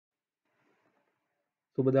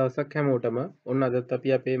සුබ දවසක් හැමෝටම. ඔන්න අදත් අපි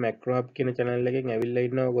අපේ මැක්‍රෝ හබ් කියන channel එකෙන් ඇවිල්ලා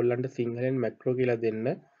ඉන්නවා ඔයගොල්ලන්ට සිංහලෙන් මැක්‍රෝ කියලා දෙන්න.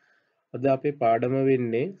 අද අපේ පාඩම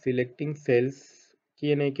වෙන්නේ selecting cells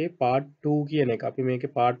කියන එකේ part 2 කියන එක. අපි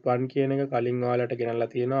මේකේ part 1 කියන එක කලින් ඔයාලට ගෙනල්ලා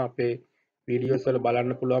තියෙනවා. අපේ videos වල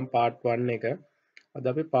බලන්න පුළුවන් part 1 එක.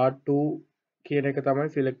 අද අපි part 2 කියන එක තමයි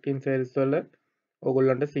selecting cells වල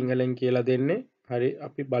ඔයගොල්ලන්ට සිංහලෙන් කියලා දෙන්නේ. හරි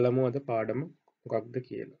අපි බලමු අද පාඩම මොකක්ද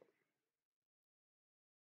කියලා.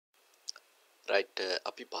 රයිට්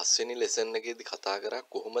අපි පස්වෙනි ලෙසන් එකේදී කතා කරා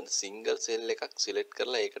කොහොමද සිංගල් සෙල් එකක් සිලෙක්ට්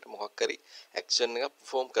කරලා ඒකට මොකක් හරි ඇක්ෂන් එකක්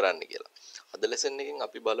perform කරන්න කියලා. අද ලෙසන් එකෙන්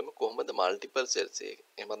අපි බලමු කොහොමද මල්ටිපල් සෙල්ස් එක.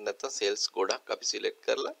 එහෙමත් නැත්නම් සෙල්ස් ගොඩක් අපි සිලෙක්ට්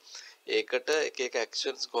කරලා ඒකට එක එක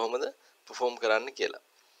ඇක්ෂන්ස් කොහොමද perform කරන්න කියලා.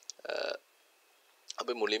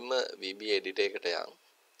 අපි මුලින්ම VBA editor එකට යන්.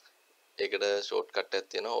 ඒකට shortcut එකක්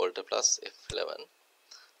තියෙනවා Alt +F11.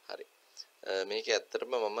 හරි. මේක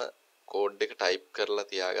ඇත්තටම මම කෝඩ් එක ටයිප් කරලා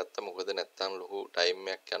තියාගත්තා. මොකද නැත්තම් ලොකු ටයිම්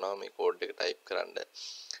එකක් යනවා මේ කෝඩ් එක ටයිප් කරන්න.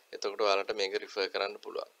 එතකොට ඔයාලට මේක රිෆර් කරන්න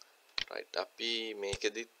පුළුවන්. රයිට් අපි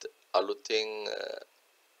මේකෙදිත් අලුතෙන්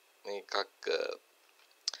මේකක්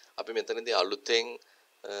අපි මෙතනදී අලුතෙන්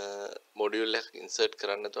මොඩියුල් එකක් ඉන්සර්ට්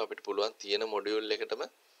කරන්න නැතුව අපිට පුළුවන් තියෙන මොඩියුල් එකටම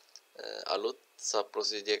අලුත් සබ්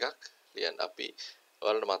ප්‍රොසීජර් එකක් ලියන්න. අපි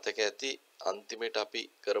ඔයාලට මතක ඇති අන්තිමට අපි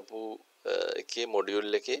කරපු එකේ මොඩියුල්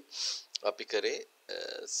එකේ අපි කරේ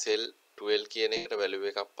සෙල් 12 කියන එකට වැලියු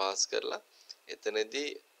එකක් පාස් කරලා එතනදී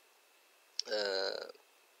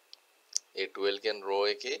ඒ 12 කියන රෝ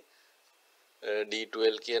එකේ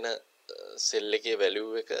D12 කියන සෙල් එකේ වැලියු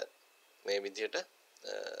එක මේ විදිහට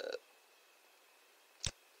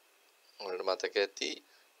ඔයාලට මතක ඇති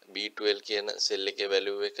B12 කියන සෙල් එකේ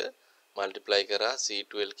වැලියු එක මල්ටිප්ලයි කරා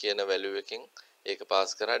C12 කියන වැලියු එකෙන් ඒක පාස්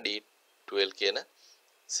කරා D12 කියන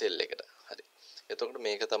සෙල් එකට. හරි. එතකොට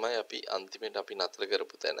මේක තමයි අපි අන්තිමට අපි නතර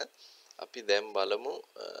කරපු තැන. අපි දැන් බලමු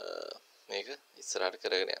මේක ඉස්සරහට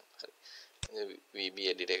කරගෙන යන්න. හරි. VBA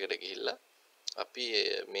editor එකට ගිහිල්ලා අපි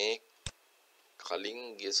මේ කලින්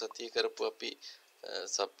ගිය සතියේ කරපු අපි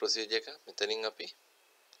sub procedure එක මෙතනින් අපි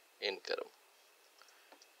end කරමු.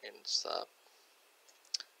 end sub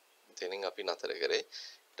මෙතනින් අපි නතර කරේ.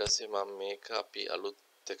 ඊට පස්සේ මම මේක අපි අලුත්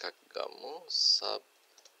එකක් ගමු. sub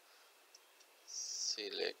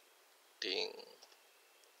selecting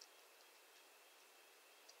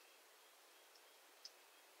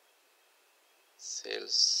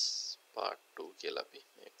sales part 2 කියලා අපි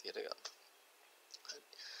මේක විදිහට ගමු.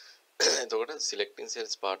 එතකොට selecting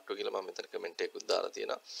sales part 2 කියලා මම මෙතන කමෙන්ට් එකක් දාලා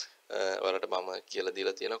තියෙනවා. ඔයාලට මම කියලා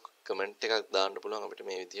දීලා තියෙනවා කමෙන්ට් එකක් දාන්න පුළුවන් අපිට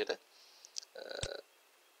මේ විදිහට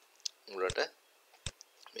මුලට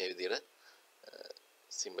මේ විදිහට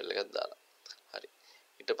සිම්බල් එකක් දාලා. හරි.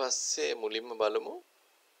 ඊට පස්සේ මුලින්ම බලමු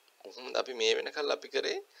කොහොමද අපි මේ වෙනකල් අපි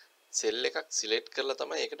කරේ සෙල් එකක් සිලෙක්ට් කරලා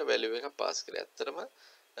තමයි ඒකට වැලියු එකක් පාස් කරේ. ඇත්තටම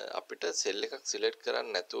අපිට සෙල් එකක් සිලෙක්ට් කරන්න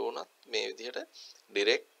නැතුව වුණත් මේ විදිහට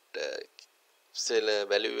ඩිරෙක්ට් සෙල්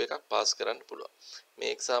වැලියු එකක් පාස් කරන්න පුළුවන්.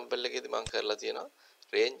 මේ එක්සැම්පල් එකේදී මම කරලා තියෙනවා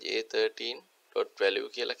range a13.value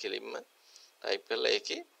කියලා කෙලින්ම ටයිප් කරලා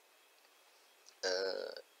ඒකේ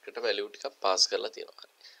කට වැලියු ටිකක් පාස් කරලා තියෙනවා.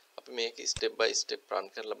 අපි මේක ස්ටෙප් බයි ස්ටෙප් රන්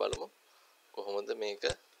කරලා බලමු කොහොමද මේක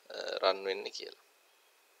රන් වෙන්නේ කියලා.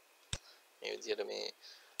 මේ විදිහට මේ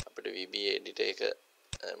අපිට VBA editor එක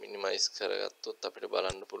මිනිමයිස් කරගත්තොත් අපිට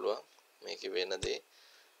බලන්න පුළුවන් මේකේ වෙන දේ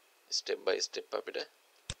ස්ටෙප් බයි ස්ටෙප් අපිට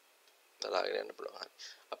බලාගෙන යන්න පුළුවන්.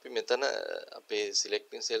 අපි මෙතන අපේ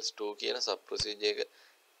selecting cells 2 කියන sub procedure එක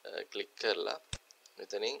ක්ලික් කරලා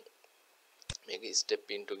මෙතනින් මේක step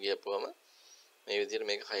into ගියපුවම මේ විදිහට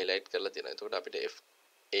මේක highlight කරලා තියෙනවා. එතකොට අපිට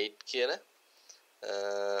F8 කියන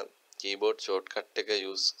keyboard shortcut එක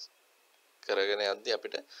use කරගෙන යද්දී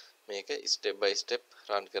අපිට මේක step by step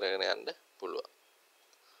run කරගෙන යන්න පුළුවන්.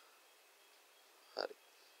 හරි.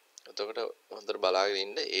 එතකොට හොඳට බලාගෙන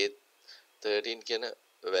ඉන්න A13 කියන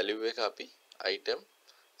value එක අපි item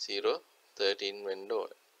 013 වෙන්න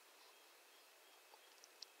ඕනේ.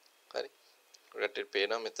 හරි. ඔයාලට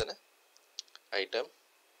පේනවා මෙතන item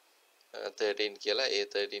 13 කියලා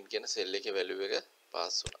A13 කියන cell එකේ value එක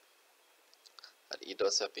pass වුණා. හරි. ඊට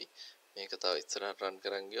පස්සේ අපි මේක තව ඉස්සරහට run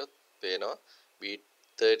කරන් ගියොත් පේනවා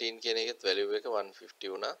B13 කියන එකෙත් value එක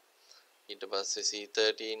 150 වුණා. ඊට පස්සේ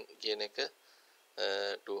C13 කියන එක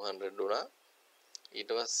 200 වුණා.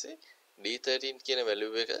 ඊට පස්සේ D13 කියන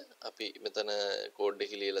value එක අපි මෙතන code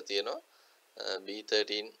එකේ ලියලා තියෙනවා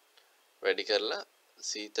B13 වැඩි කරලා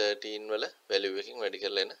C13 වල value එකකින් වැඩි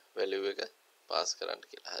කරලා එන value එක pass කරන්න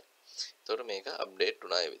කියලා. හරි. එතකොට මේක update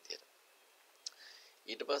වුණා ඒ විදිහට.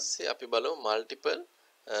 ඊට පස්සේ අපි බලමු multiple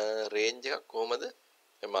range එකක් කොහොමද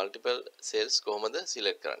multiple cells කොහොමද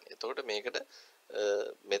select කරන්නේ. එතකොට මේකට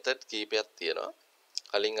method කීපයක් තියෙනවා.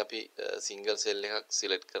 කලින් අපි සිංගල් සෙල් එකක්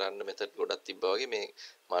සිලෙක්ට් කරන්න මෙතඩ් ගොඩක් තිබ්බා වගේ මේ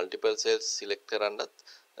මල්ටිපල් සෙල්ස් සිලෙක්ට් කරන්නත්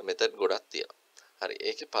මෙතඩ් ගොඩක් තියෙනවා. හරි.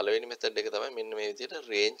 ඒකේ පළවෙනි මෙතඩ් එක තමයි මෙන්න මේ විදිහට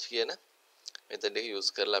රේන්ජ් කියන මෙතඩ් එක යූස්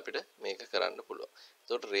කරලා අපිට මේක කරන්න පුළුවන්.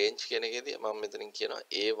 එතකොට රේන්ජ් කියන එකේදී මම මෙතනින් කියනවා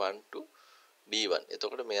A1 to D1.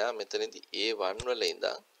 එතකොට මෙයා මෙතනදී A1 වල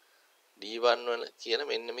ඉඳන් D1 වල කියන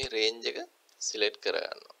මෙන්න මේ රේන්ජ් එක සිලෙක්ට්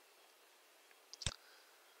කරගන්නවා.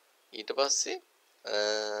 ඊට පස්සේ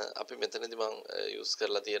අපි මෙතනදී මම යූස්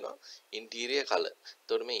කරලා තියෙනවා ඉන්ටීරියර් කලර්.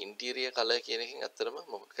 එතකොට මේ ඉන්ටීරියර් කලර් කියන එකෙන් ඇත්තටම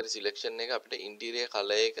මොකක් හරි සිලෙක්ෂන් එක අපිට ඉන්ටීරියර්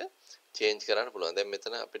කලර් එක චේන්ජ් කරන්න පුළුවන්. දැන්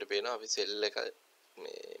මෙතන අපිට පේනවා අපි සෙල් එක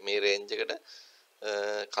මේ රේන්ජ් එකට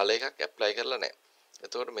කලර් එකක් ඇප්ලයි කරලා නැහැ.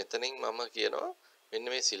 එතකොට මෙතනින් මම කියනවා මෙන්න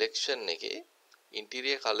මේ සිලෙක්ෂන් එකේ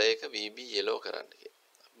ඉන්ටීරියර් කලර් එක VB yellow කරන්න කියලා.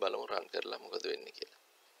 අපි බලමු රන් කරලා මොකද වෙන්නේ කියලා.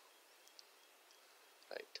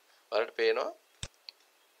 right. ඔයාලට පේනවා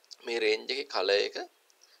මේ රේන්ජ් එකේ කලර් එක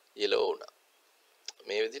yellow වුණා.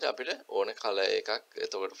 මේ විදිහට අපිට ඕන කලර් එකක්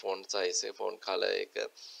එතකොට ෆොන්ට් සයිස් එක ෆොන්ට් කලර් එක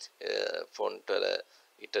ෆොන්ට් වල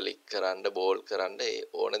ඉටලික් කරන්න බෝල්ඩ් කරන්න ඒ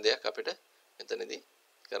ඕන දෙයක් අපිට මෙතනදී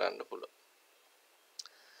කරන්න පුළුවන්.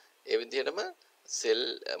 ඒ විදිහටම සෙල්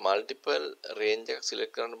මල්ටිපල් රේන්ජ් එකක්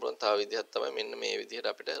සිලෙක්ට් කරන්න පුළුවන් තව විදිහක් තමයි මෙන්න මේ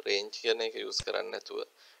විදිහට අපිට රේන්ජ් කියන එක යූස් කරන්න නැතුව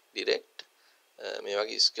ඩිරෙක්ට් මේ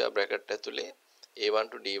වගේ ස්ක්වයර් බ්‍රැකට් ඇතුලේ A1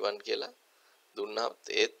 to D1 කියලා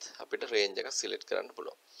දුන්නාත් ඒත් අපිට රේන්ජ් එකක් සිලෙක්ට් කරන්න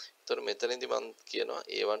පුළුවන්. එතකොට මෙතනදී මම කියනවා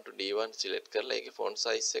A1 to D1 සිලෙක්ට් කරලා ඒකේ ෆොන්ට්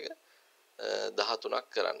සයිස් එක 13ක්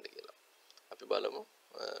කරන්න කියලා. අපි බලමු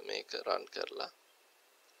මේක රන් කරලා.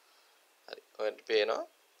 හරි. ඔයාලට පේනවා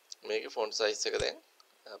මේකේ ෆොන්ට් සයිස් එක දැන්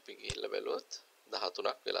අපි ගිහිල්ලා බැලුවොත්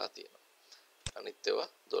 13ක් වෙලා තියෙනවා. අනිත් ඒවා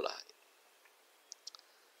 12යි.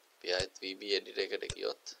 අපි ආයෙත් VB editor එකට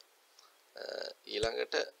ගියොත්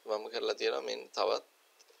ඊළඟට මම කරලා තියෙනවා මෙන්න තවත්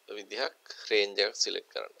විදිහක් රේන්ජ් එකක්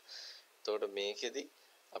සිලෙක්ට් කරන්න. එතකොට මේකෙදි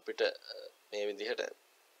අපිට මේ විදිහට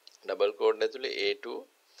ඩබල් කෝඩ් ඇතුලේ A2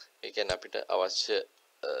 ඒ කියන්නේ අපිට අවශ්‍ය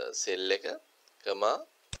සෙල් එක කමා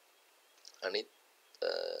අනිත්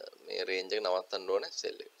මේ රේන්ජ් එක නවත්තන්න ඕන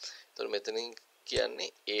සෙල් එක. එතකොට මෙතනින්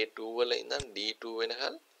කියන්නේ A2 වල ඉඳන් D2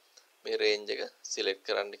 වෙනකල් මේ රේන්ජ් එක සිලෙක්ට්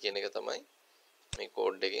කරන්න කියන එක තමයි මේ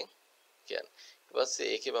කෝඩ් එකෙන් කියන්නේ. ඊට පස්සේ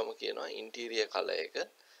ඒකේ මම කියනවා ඉන්ටීරියර් කලර් එක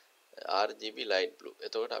RGB light blue.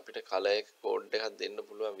 එතකොට අපිට කලර් එක කෝඩ් එකක් දෙන්න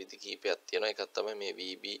පුළුවන් විදි කීපයක් තියෙනවා. එකක් තමයි මේ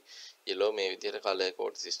VB yellow මේ විදිහට කලර්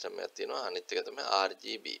කෝඩ් සිස්ටම් එකක් තියෙනවා. අනිත් එක තමයි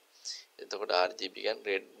RGB. එතකොට RGB කියන්නේ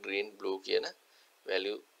red green blue කියන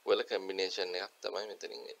value වල කම්බිනේෂන් එකක් තමයි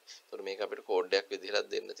මෙතනින් එන්නේ. එතකොට මේක අපිට කෝඩ් එකක් විදිහට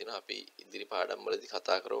දෙන්න තියෙනවා. අපි ඉදිරි පාඩම් වලදී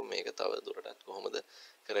කතා කරමු මේක තව දුරටත් කොහොමද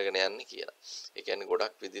කරගෙන යන්නේ කියලා. ඒ කියන්නේ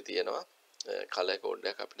ගොඩක් විදි තියෙනවා කලර් කෝඩ්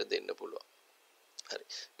එකක් අපිට දෙන්න පුළුවන්. හරි.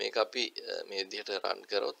 මේක අපි මේ විදිහට රන්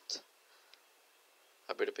කරොත්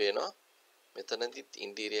අපිට පේනවා මෙතනදිත්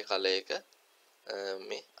ඉන්ටීරියර් කලර් එක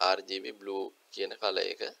මේ RGB blue කියන කලර්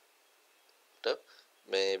එකට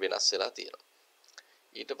මේ වෙනස් වෙලා තියෙනවා.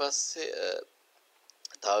 ඊට පස්සේ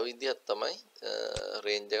තව විදිහක් තමයි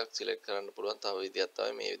රේන්ජ් එකක් සිලෙක්ට් කරන්න පුළුවන් තව විදිහක්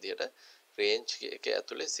තමයි මේ විදිහට රේන්ජ් එක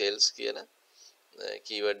ඇතුලේ සෙල්ස් කියන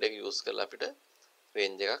කීවර්ඩ් එක යූස් කරලා අපිට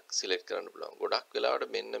රේන්ජ් එකක් සිලෙක්ට් කරන්න පුළුවන්. ගොඩක්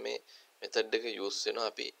වෙලාවට මෙන්න මේ මෙතඩ් එක යූස් වෙනවා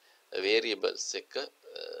අපි variables එක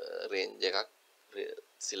රේන්ජ් එකක්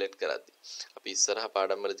සිලෙක්ට් කරද්දී. අපි ඉස්සරහ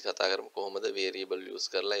පාඩම් වලදී කතා කරමු කොහොමද variable යූස්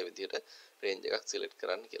කරලා ඒ විදිහට රේන්ජ් එකක් සිලෙක්ට්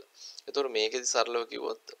කරන්න කියලා. ඒතකොට මේකෙදි සරලව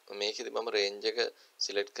කිව්වොත් මේකෙදි මම රේන්ජ් එක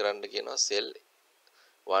සිලෙක්ට් කරන්න කියනවා cell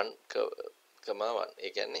 1,1.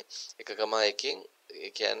 ඒ කියන්නේ 1,1කින්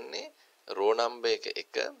ඒ කියන්නේ row number එක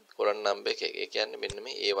 1 column number එක 1. ඒ කියන්නේ මෙන්න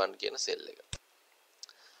මේ A1 කියන cell එක.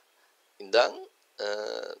 ඉඳන්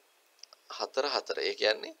 4 4. ඒ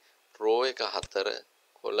කියන්නේ row එක 4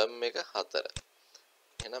 column එක 4.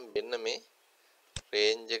 එහෙනම් මෙන්න මේ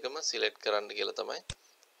range එකම select කරන්න කියලා තමයි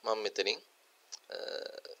මම මෙතනින්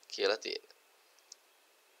කියලා තියෙන්නේ.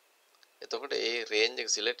 එතකොට මේ range එක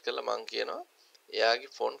select කරලා මම කියනවා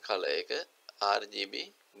එයාගේ font color එක RGB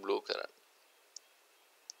blue කරන්න.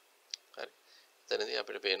 හරි. එතනදී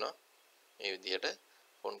අපිට පේනවා මේ විදිහට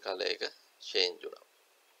font color එක change වුණා.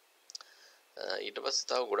 ඊට පස්සේ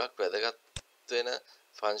තව ගොඩක් වැදගත් වෙන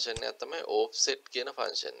ෆන්ක්ෂන් එකක් තමයි offset කියන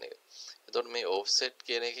ෆන්ක්ෂන් එක. එතකොට මේ offset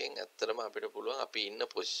කියන එකෙන් ඇත්තටම අපිට පුළුවන් අපි ඉන්න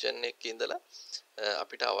පොසිෂන් එකේ ඉඳලා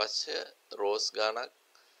අපිට අවශ්‍ය rows ගානක්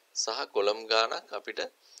සහ column ගානක් අපිට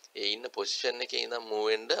ඒ ඉන්න පොසිෂන් එකේ ඉඳන් move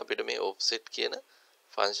වෙන්න අපිට මේ offset කියන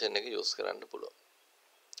ෆන්ක්ෂන් එක යූස් කරන්න පුළුවන්.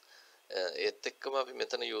 ඒත් එක්කම අපි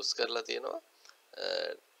මෙතන යූස් කරලා තියෙනවා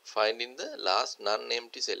finding the last non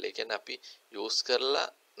empty cell. ඒ කියන්නේ අපි යූස් කරලා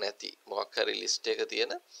නැති මොකක් හරි ලිස්ට් එක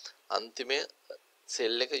තියෙන අන්තිම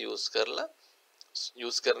සෙල් එක යූස් කරලා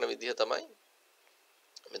යූස් කරන විදිහ තමයි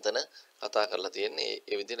මෙතන කතා කරලා තියෙන්නේ.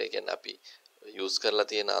 ඒ විදිහට ඒ කියන්නේ අපි යූස් කරලා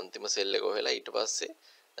තියෙන අන්තිම සෙල් එක හොයලා ඊට පස්සේ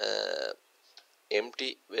empty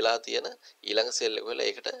වෙලා තියෙන ඊළඟ සෙල් එක හොයලා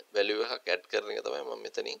ඒකට value එකක් add කරන එක තමයි මම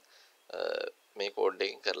මෙතනින් මේ කෝඩ්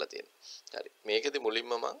එකකින් කරලා තියෙන්නේ. හරි. මේකෙදි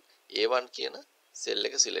මුලින්ම මම A1 කියන සෙල්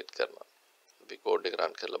එක select කරනවා. අපි කෝඩ් එක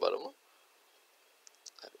run කරලා බලමු.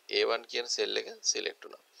 හරි. A1 කියන සෙල් එක select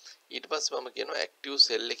වුණා. ඊට පස්සේ මම කියනවා active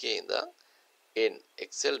cell එකේ ඉඳන් n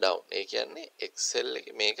excel down. ඒ කියන්නේ excel එක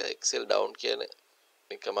මේක excel down කියන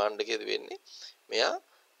මේ command එකේදී වෙන්නේ මෙයා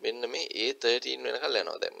මෙන්න මේ A13 වෙනකල්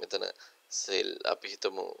යනවා. දැන් මෙතන cell අපි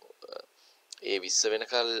හිතමු A20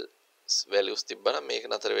 වෙනකල් values තිබ්බනම් මේක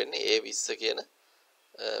නතර වෙන්නේ A20 කියන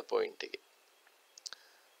point එකේ.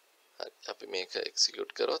 හරි. අපි මේක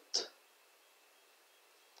execute කරොත්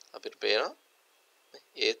අපිට පේනවා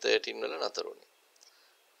A13 වල නතර වුණේ.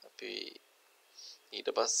 අපි ඊට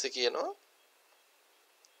පස්සේ කියනවා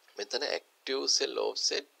මෙතන active cell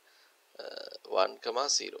offset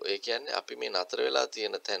 1,0. ඒ කියන්නේ අපි මේ නතර වෙලා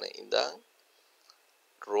තියෙන තැන ඉඳන්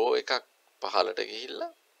row එකක් පහළට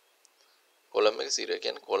ගිහිල්ලා column එක 0. ඒ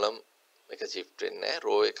කියන්නේ column එක shift වෙන්නේ නැහැ.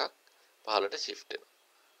 row එකක් පහළට shift වෙනවා.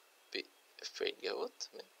 අපි F8 ගියොත්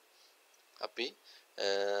අපි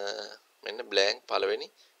මෙන්න blank පළවෙනි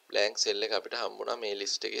blank cell එක අපිට හම්බුණා මේ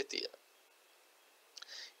list එකේ තියෙන.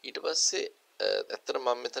 ඊට පස්සේ ඇත්තට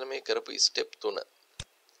මම මෙතන මේ කරපු step 3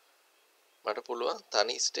 මට පුළුවන්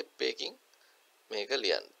තනි step එකකින් මේක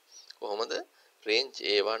ලියන්න. කොහොමද? range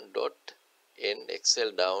a1 dot end excel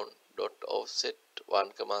down dot offset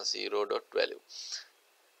 1,0 dot value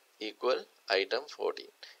equal item 14.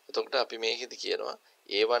 එතකොට අපි මේකෙදි කියනවා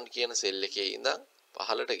a1 කියන cell එකේ ඉඳන්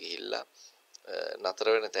පහළට ගිහිල්ලා නතර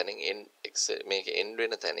වෙන තැනින් end excel මේක end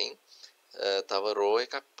වෙන තැනින් තව row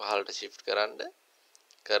එකක් පහළට shift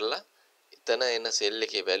කරලා එතන එන cell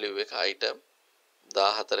එකේ value එක item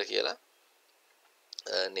 14 කියලා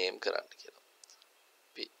name කරන්න කියලා.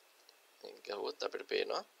 අපි මේක ගහුවොත් අපිට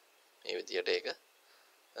පේනවා මේ විදියට ඒක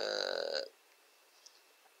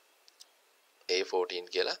A14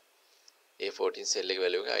 කියලා A14 cell එකේ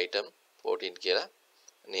value එක item 14 කියලා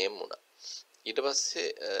name වුණා. ඊට පස්සේ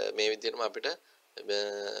මේ විදිහටම අපිට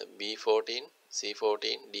B14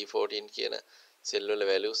 C14 D14 කියන cell වල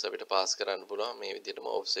values අපිට pass කරන්න පුළුවන් මේ විදිහටම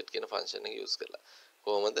offset කියන function එක use කරලා.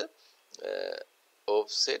 කොහොමද?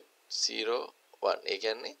 offset 0 1. ඒ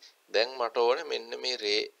කියන්නේ දැන් මට ඕනේ මෙන්න මේ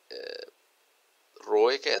row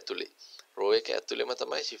එක ඇතුළේම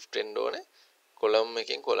තමයි shift වෙන්න ඕනේ column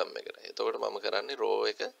එකෙන් column එකට. එතකොට මම කරන්නේ row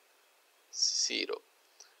එක 0.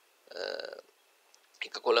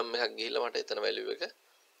 එක column එකක් ගිහිල්ලා මට එතන value එක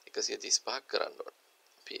 135ක් කරන්න ඕනේ.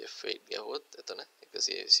 අපි F8 ගියොත් එතන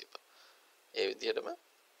 125. ඒ විදිහටම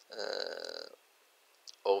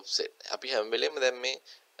offset අපි හැම වෙලේම දැන් මේ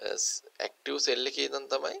active cell එකේ ඉඳන්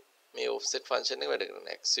තමයි මේ offset function එක වැඩ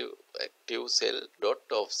කරන්නේ. active cell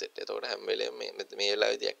dot offset. එතකොට හැම වෙලේම මේ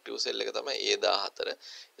වෙලාවේදී active cell එක තමයි A14.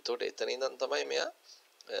 එතකොට එතන ඉඳන් තමයි මෙයා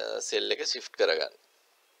cell එක shift කරගන්නේ.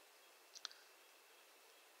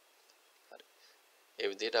 හරි. ඒ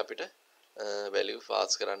විදිහට අපිට value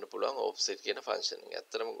pass කරන්න පුළුවන් offset කියන function එක.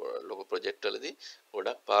 ඇත්තටම ලොකු project වලදී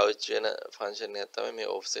ගොඩක් පාවිච්චි වෙන function එකක් තමයි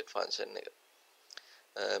මේ offset function එක.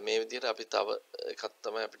 මේ විදිහට අපි තව එකක්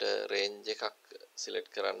තමයි අපිට range එකක් select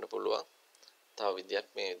කරන්න පුළුවන්. තව විදියක්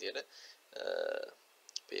මේ විදිහට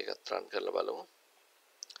අපි එකත් run කරලා බලමු.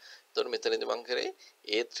 එතකොට මෙතනදී මම කරේ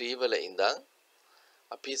A3 වල ඉඳන්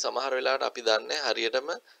අපි සමහර වෙලාවට අපි දන්නේ හරියටම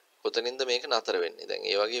කොතනින්ද මේක නතර වෙන්නේ. දැන්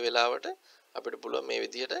ඒ වගේ වෙලාවට අපිට පුළුවන් මේ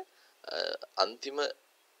විදිහට අන්තිම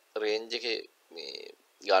range එකේ මේ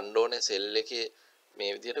ගන්න ඕනේ cell එකේ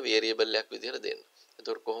මේ විදිහට variable එකක් විදිහට දෙන්න.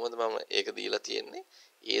 එතකොට කොහොමද මම ඒක දීලා තියෙන්නේ?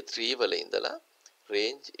 A3 වල ඉඳලා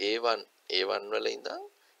range A1 වල ඉඳන්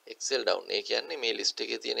excel down. ඒ කියන්නේ මේ list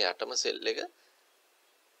එකේ තියෙන යටම cell එක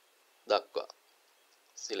දක්වා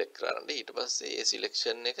select කරන්න. ඊට පස්සේ ඒ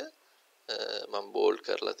selection එක මම bold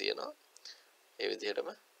කරලා තියෙනවා. ඒ විදිහටම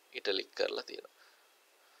italic කරලා තියෙනවා.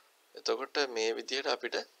 එතකොට මේ විදිහට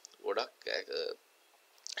අපිට ගොඩක්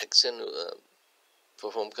action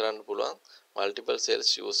perform කරන්න පුළුවන් multiple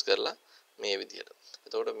cells use කරලා මේ විදිහට.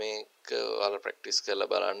 එතකොට මේක ඔයාලා practice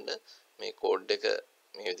කරලා බලන්න මේ code එක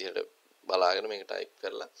මේ විදිහට බලාගෙන මේක type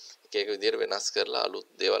කරලා එක විදිහට වෙනස් කරලා අලුත්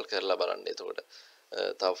දේවල් කරලා බලන්න. එතකොට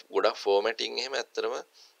තව ගොඩක් formatting එහෙම ඇත්තටම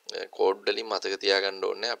code වලින් මතක තියාගන්න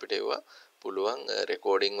ඕනේ. අපිට ඒවා පුළුවන්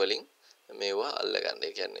recording වලින් මේවා අල්ලගන්න.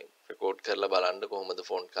 ඒ කියන්නේ record කරලා බලන්න කොහොමද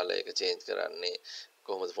font color එක change කරන්නේ,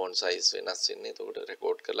 කොහොමද font size වෙනස් වෙන්නේ. එතකොට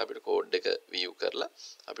record කරලා අපිට code එක view කරලා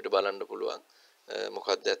අපිට බලන්න පුළුවන්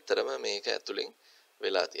මොකක්ද ඇත්තටම මේක ඇතුලෙන්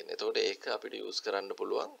වෙලා තියෙන්නේ. එතකොට ඒක අපිට use කරන්න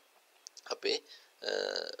පුළුවන් අපේ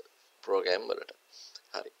program වලට.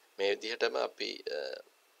 හරි. මේ විදිහටම අපි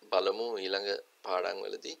බලමු ඊළඟ පාඩම්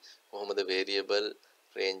වලදී කොහොමද variable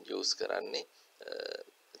range use කරන්නේ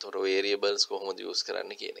එතකොට variables කොහොමද use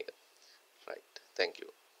කරන්නේ කියන එක. right thank you.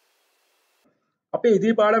 අපේ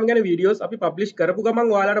ඉදිරි පාඩම් ගැන වීඩියෝස් අපි පබ්ලිෂ් කරපු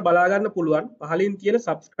ගමන් ඔයාලට බලා ගන්න පුළුවන්. පහලින් තියෙන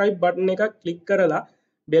subscribe button එක ක්ලික් කරලා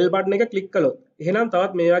bell button එක ක්ලික් කළොත්. එහෙනම්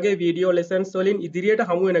තවත් මේ වගේ වීඩියෝ lessons වලින් ඉදිරියට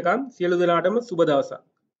හමු වෙනකම් සියලු දෙනාටම සුබ දවසක්.